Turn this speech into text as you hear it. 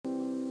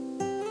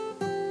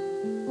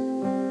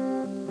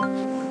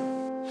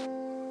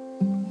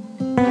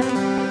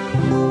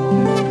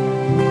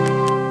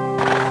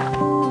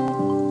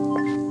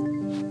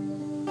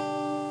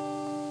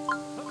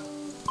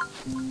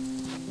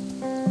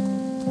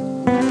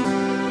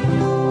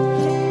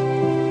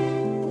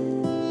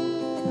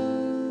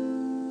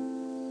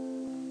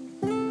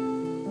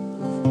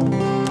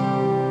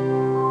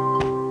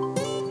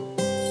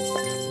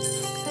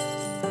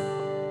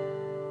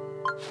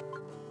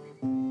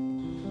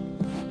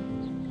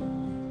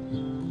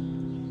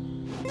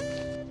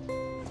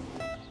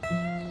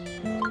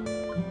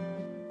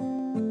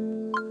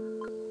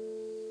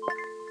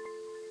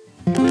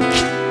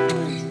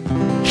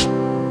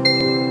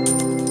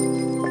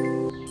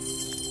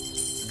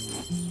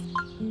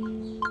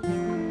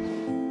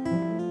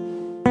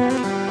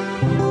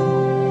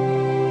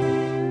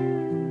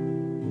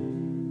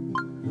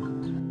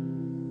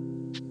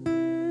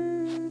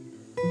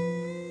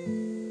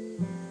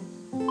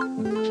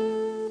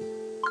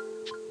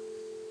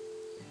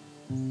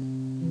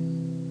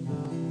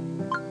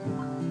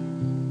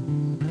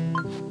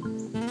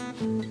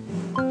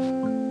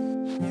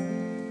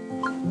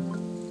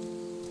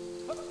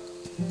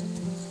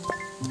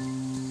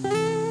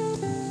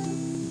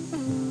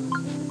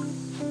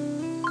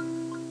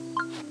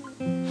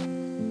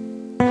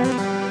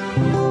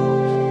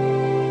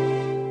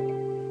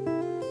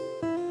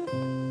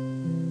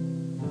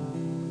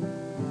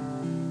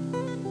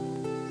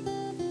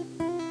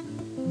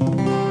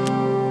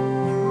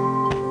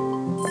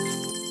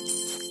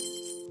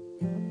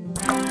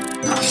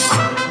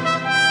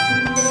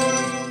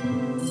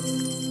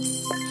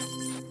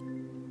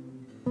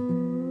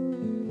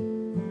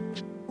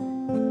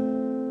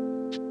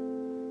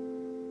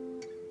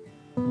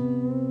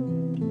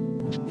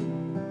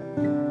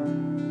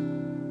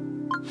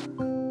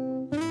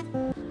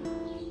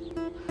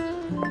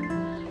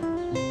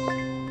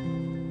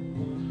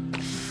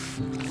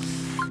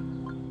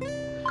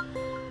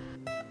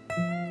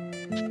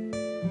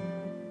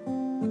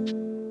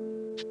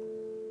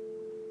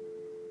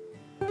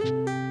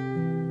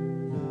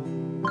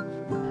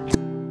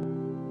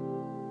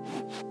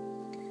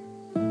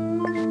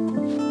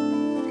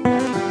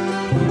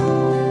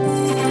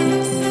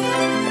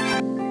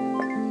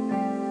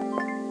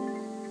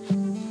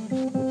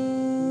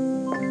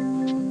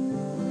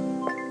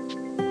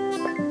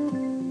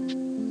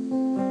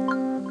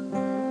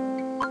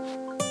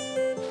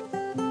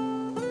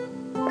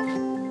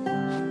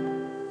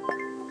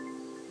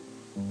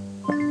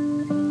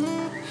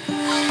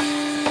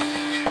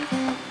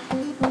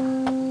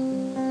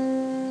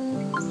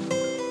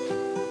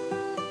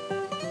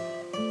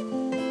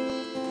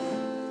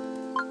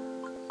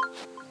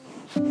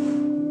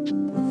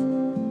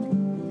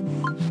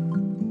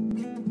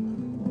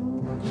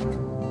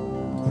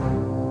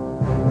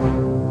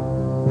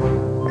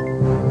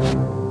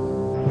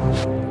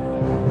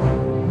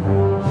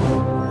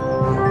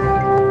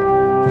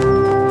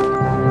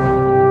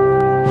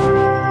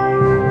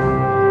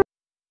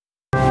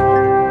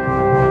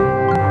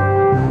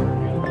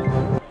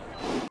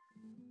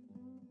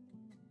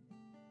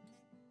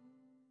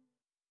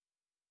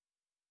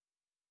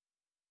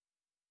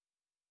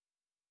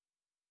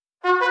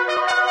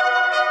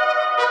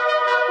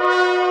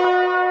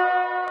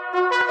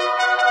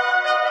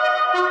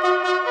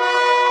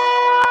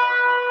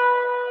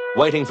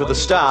Waiting for the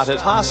start at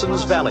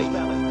Harson's Valley.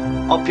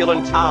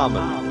 Opulent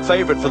almond,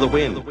 favourite for the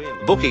win.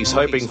 Bookies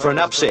hoping for an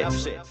upset.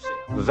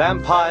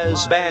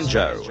 Vampire's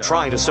Banjo,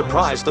 trying to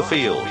surprise the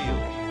field.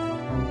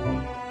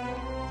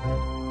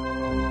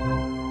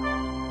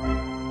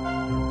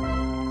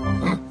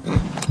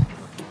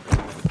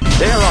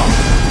 They're off.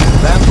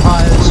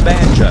 Vampire's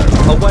Banjo,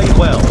 away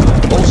well.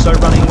 Also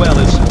running well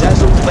is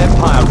Dazzled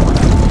Vampire.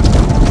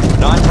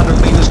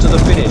 900 metres to the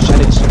finish,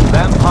 and it's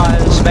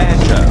Vampire's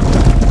Banjo.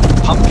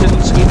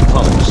 Pumpkin's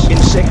Impulse in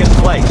second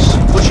place,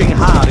 pushing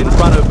hard in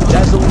front of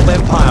Dazzled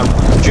Vampire,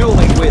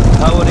 dueling with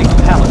Poetic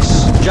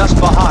Palace. Just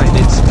behind,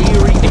 it's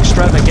Eerie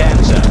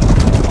Extravaganza.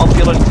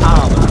 Opulent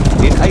Almond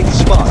in 8th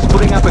spot,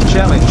 putting up a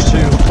challenge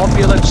to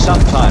Opulent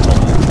Subtitle.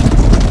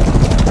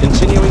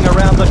 Continuing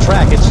around the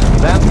track, it's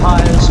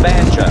Vampire's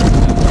Banjo.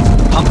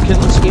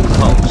 Pumpkin's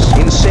Impulse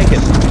in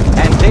second,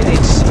 and then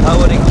it's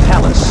Poetic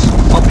Palace.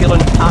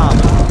 Opulent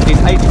Almond in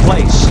 8th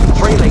place,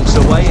 3 lengths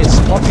away, it's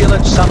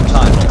Opulent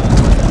Subtitle.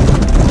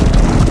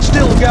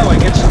 Still going,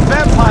 it's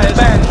Vampire's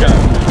Banjo.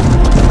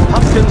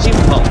 Pumpkin's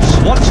Impulse,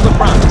 watch the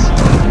front.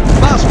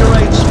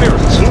 Masquerade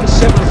Spirits in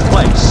 7th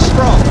place,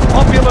 from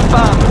Opulent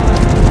Almond.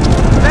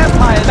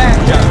 Vampire's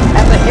Banjo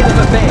at the head of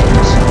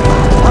affairs.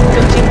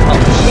 Pumpkin's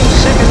Impulse in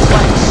 2nd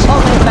place.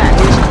 On their back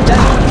is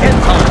Dazzled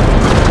Empire.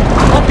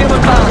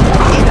 Opulent Almond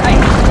in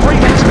 8th, 3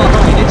 lengths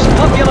behind, it's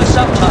Popular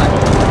Subtitle.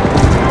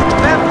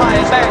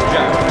 Vampire's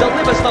Banjo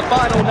delivers the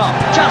final knock,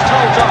 just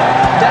holds on.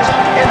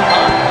 Dazzled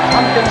Empire,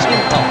 Pumpkin's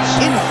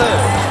Impulse in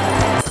 3rd.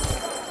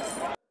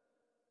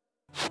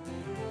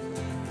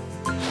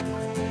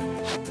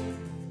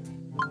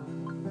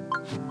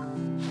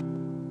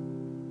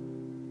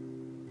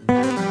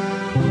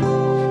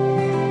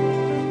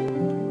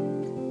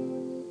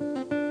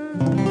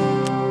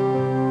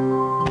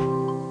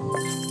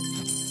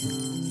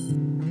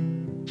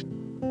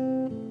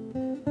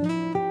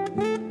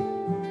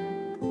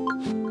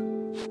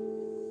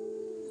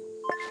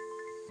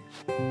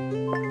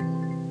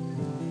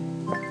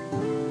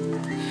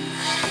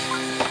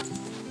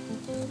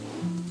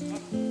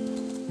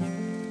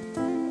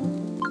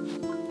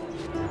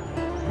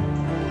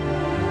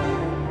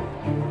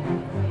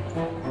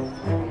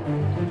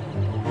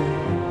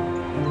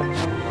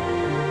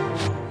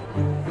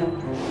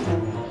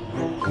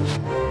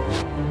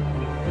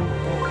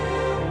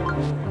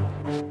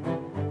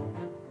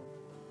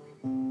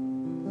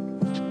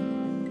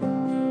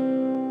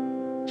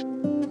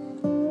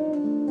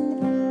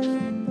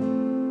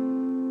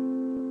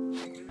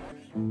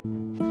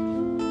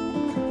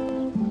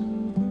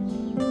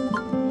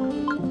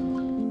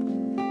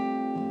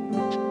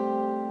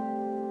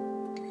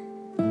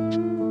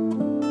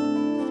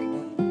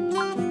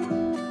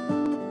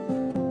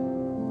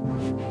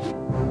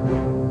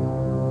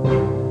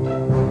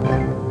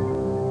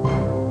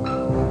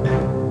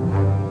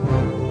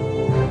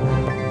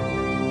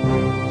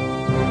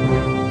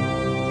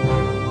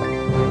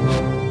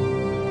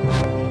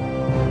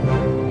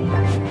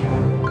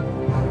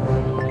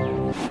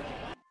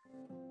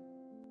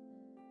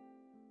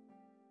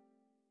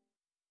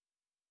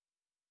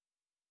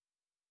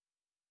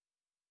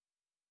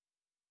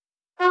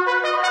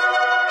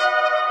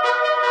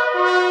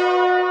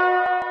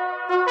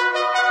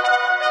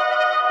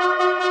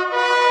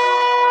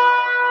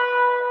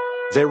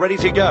 They're ready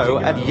to go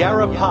at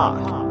Yarra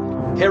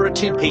Park.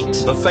 Heritage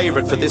Heat, the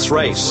favourite for this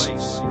race.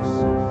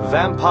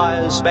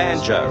 Vampire's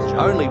Banjo,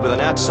 only with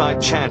an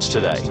outside chance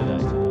today.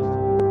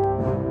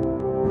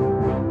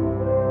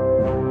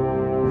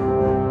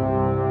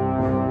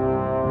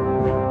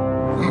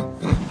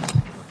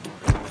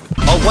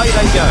 Away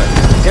they go.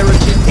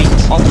 Heritage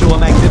Heat, off to a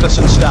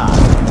magnificent start.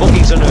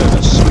 Bookies are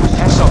nervous.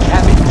 Paddock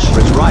Cabbage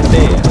is right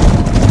there.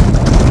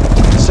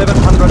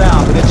 700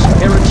 out, and it's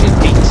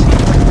Heritage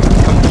Heat.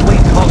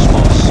 Complete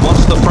Cosmos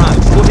wants the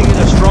front, putting in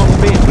a strong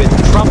bid with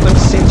Trumpet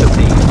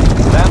Centipede.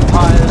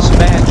 Vampire's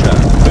Banjo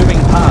moving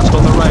past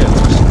on the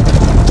rails.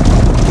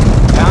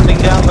 Pounding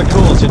down the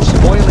course, it's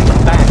Boiling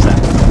Banter.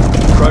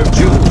 Crow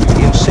Jewel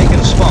in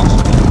second spot.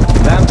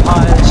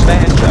 Vampire's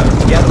Banjo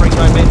gathering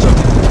momentum.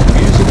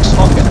 Music's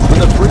Pocket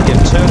with a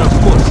brilliant turn of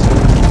foot.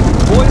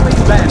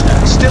 Boiling Banter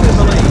still in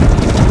the lead.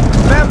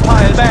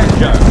 Vampire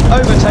Banjo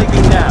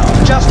overtaking now,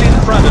 just in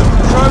front of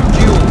Crow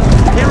Jewel.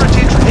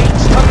 Heritage Heat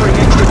covering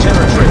extra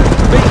territory,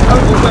 being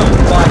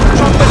overwhelmed by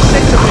Trumpet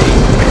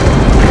Centipede.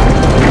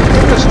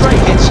 In the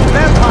straight, it's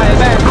Vampire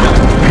Banjo.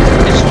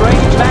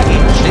 Estranged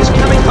Baggage is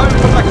coming home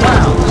from the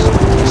clouds.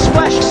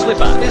 Splash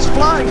Slipper is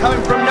flying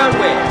home from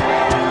nowhere.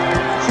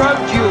 Crow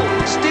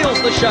Jewel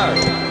steals the show.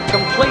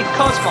 Complete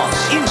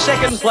Cosmos in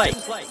second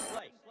place.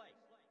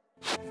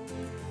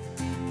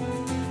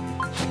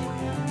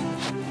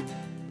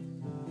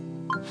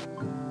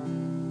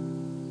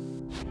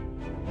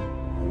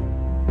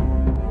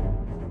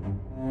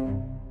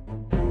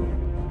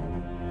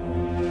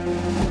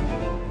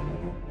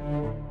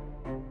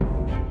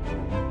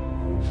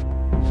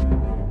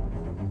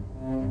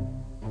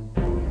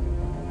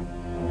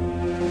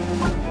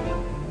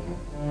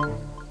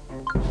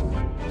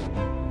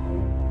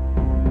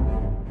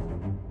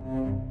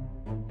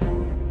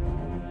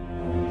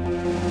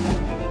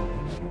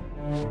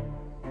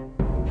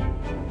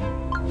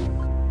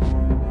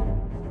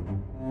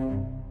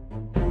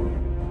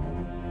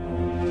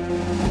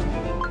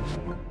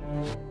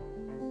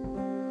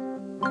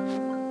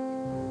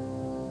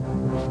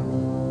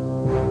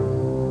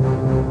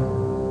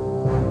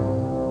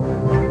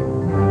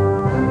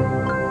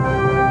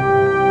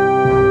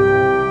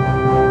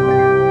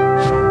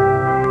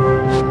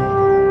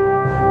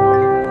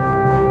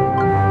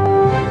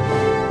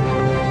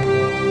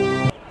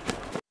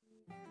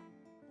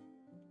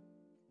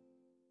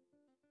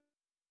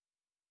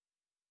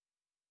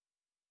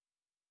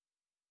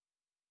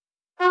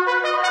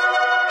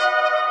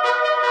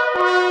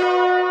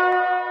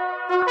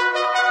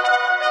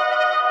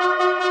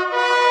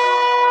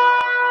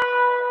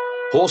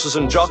 Horses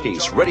and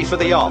jockeys ready for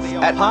the off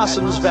at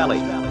Parsons Valley.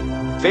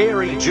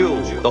 Fairy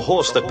Jewel, the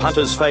horse that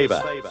punters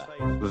favour.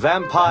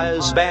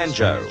 Vampire's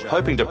Banjo,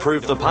 hoping to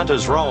prove the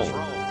punters wrong.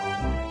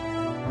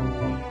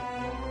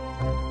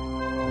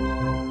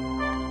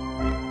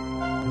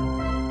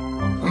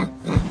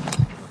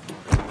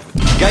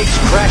 Gates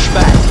crash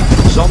back.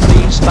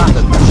 Zombie's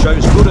Button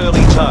shows good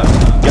early toe.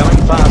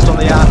 Going fast on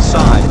the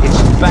outside, it's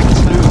backed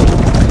Noodle.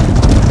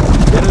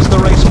 Then as the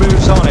race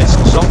moves on, it's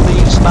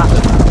Zombie's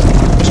Button.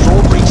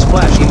 Strawberry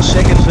Splash in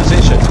second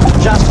position,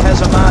 just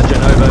has a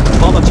margin over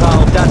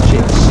Volatile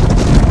Duchess.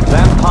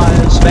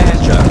 Vampire's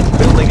Banjo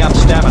building up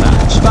stamina,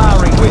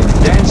 sparring with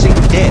Dancing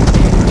Death.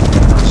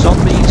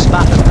 Zombie's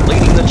Button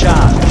leading the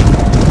charge.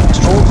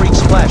 Strawberry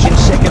Splash in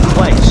second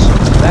place.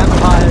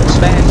 Vampire's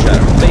Banjo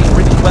being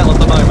ridden well at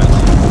the moment.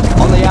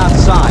 On the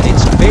outside,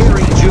 it's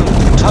Fairy Jewel,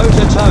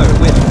 toe-to-toe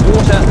with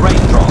Water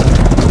Raindrop.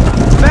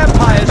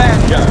 Vampire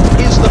Banjo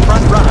is the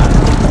front runner.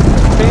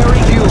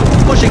 Fairy Jewel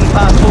pushing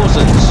past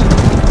horses.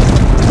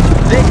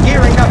 They're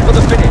gearing up for the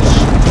finish.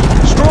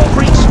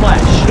 Strawberry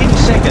Splash in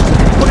second,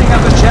 putting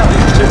up a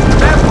challenge to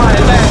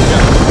Vampire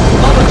Banjo.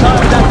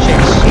 Volatile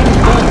Duchess in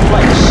third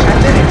place, and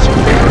then it's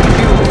Fairy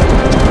Jewel.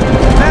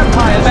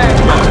 Vampire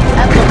Banjo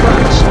at the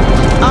front.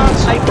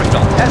 Arts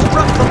Apricot has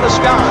dropped from the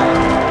sky.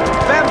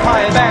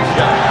 Vampire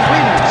Banjo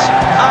wins.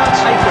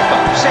 Arts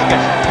Apricot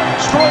second.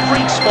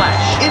 Strawberry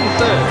Splash in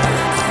third.